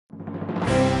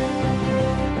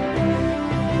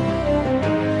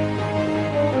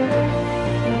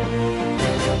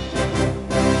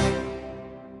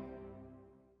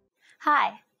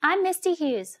Hi, I'm Misty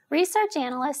Hughes, Research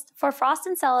Analyst for Frost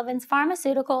 & Sullivan's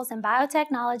Pharmaceuticals and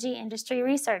Biotechnology Industry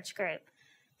Research Group.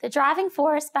 The driving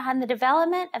force behind the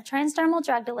development of transdermal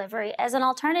drug delivery as an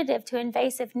alternative to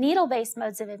invasive needle-based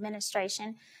modes of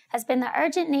administration has been the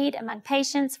urgent need among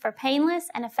patients for painless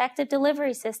and effective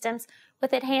delivery systems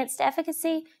with enhanced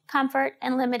efficacy, comfort,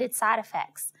 and limited side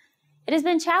effects. It has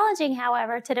been challenging,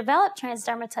 however, to develop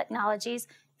transdermal technologies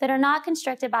that are not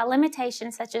constricted by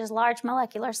limitations such as large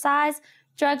molecular size,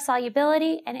 drug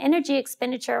solubility, and energy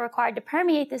expenditure required to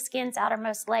permeate the skin's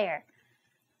outermost layer.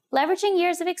 Leveraging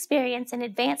years of experience in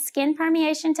advanced skin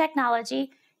permeation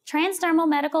technology, transdermal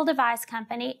medical device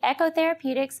company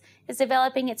Therapeutics is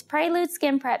developing its Prelude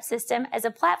SkinPrep system as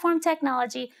a platform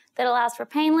technology that allows for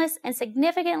painless and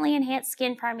significantly enhanced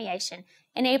skin permeation,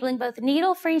 enabling both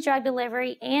needle-free drug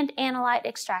delivery and analyte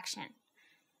extraction.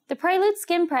 The Prelude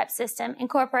SkinPrep system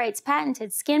incorporates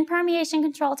patented skin permeation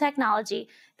control technology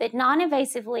that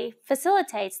non-invasively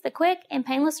facilitates the quick and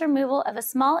painless removal of a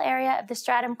small area of the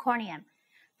stratum corneum.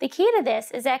 The key to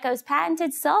this is Echo's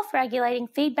patented self-regulating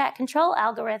feedback control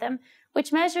algorithm,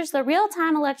 which measures the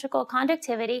real-time electrical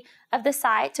conductivity of the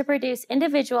site to produce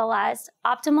individualized,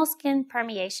 optimal skin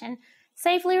permeation,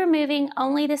 safely removing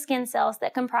only the skin cells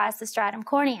that comprise the stratum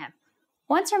corneum.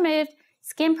 Once removed,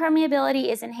 skin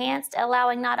permeability is enhanced,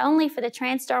 allowing not only for the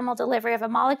transdermal delivery of a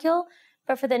molecule,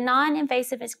 but for the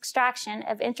non-invasive extraction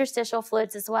of interstitial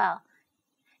fluids as well.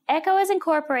 Echo has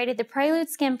incorporated the Prelude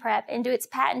SkinPrep into its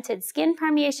patented skin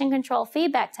permeation control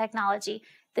feedback technology,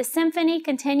 the Symphony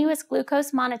Continuous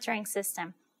Glucose Monitoring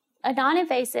System, a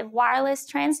non-invasive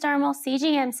wireless transdermal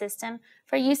CGM system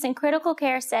for use in critical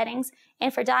care settings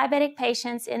and for diabetic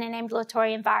patients in an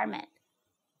ambulatory environment.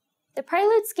 The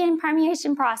Prelude skin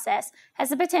permeation process has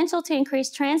the potential to increase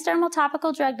transdermal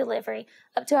topical drug delivery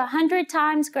up to 100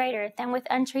 times greater than with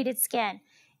untreated skin,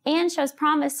 and shows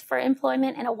promise for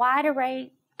employment in a wide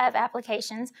array of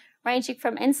applications, ranging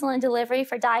from insulin delivery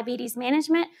for diabetes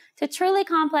management to truly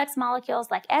complex molecules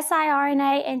like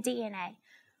siRNA and DNA.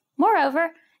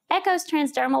 Moreover, Echo's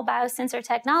transdermal biosensor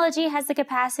technology has the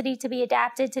capacity to be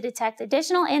adapted to detect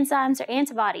additional enzymes or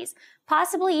antibodies,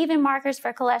 possibly even markers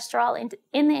for cholesterol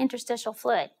in the interstitial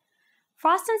fluid.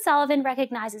 Frost & Sullivan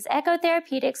recognizes Echo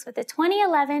Therapeutics with the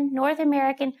 2011 North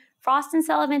American Frost &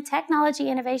 Sullivan Technology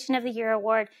Innovation of the Year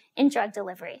Award in drug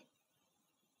delivery.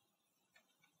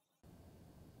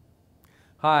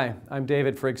 Hi, I'm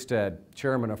David Frigstead,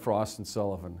 Chairman of Frost &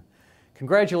 Sullivan.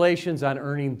 Congratulations on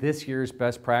earning this year's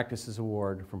Best Practices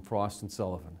Award from Frost &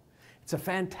 Sullivan. It's a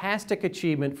fantastic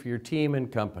achievement for your team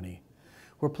and company.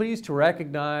 We're pleased to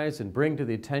recognize and bring to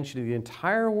the attention of the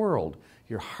entire world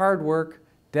your hard work,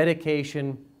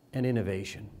 dedication, and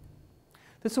innovation.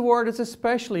 This award is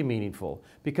especially meaningful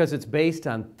because it's based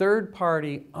on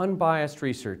third-party, unbiased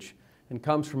research and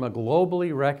comes from a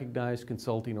globally recognized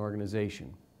consulting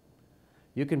organization.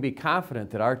 You can be confident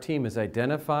that our team has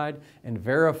identified and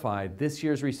verified this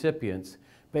year's recipients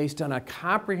based on a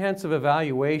comprehensive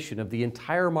evaluation of the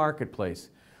entire marketplace,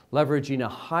 leveraging a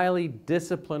highly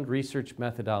disciplined research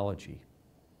methodology.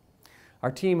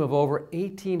 Our team of over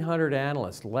 1,800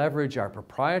 analysts leverage our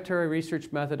proprietary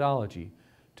research methodology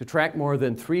to track more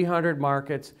than 300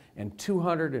 markets and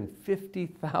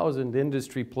 250,000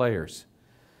 industry players.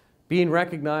 Being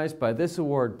recognized by this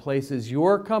award places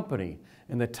your company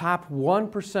in the top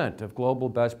 1% of global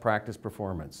best practice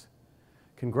performance.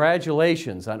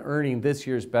 Congratulations on earning this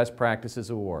year's Best Practices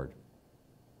Award.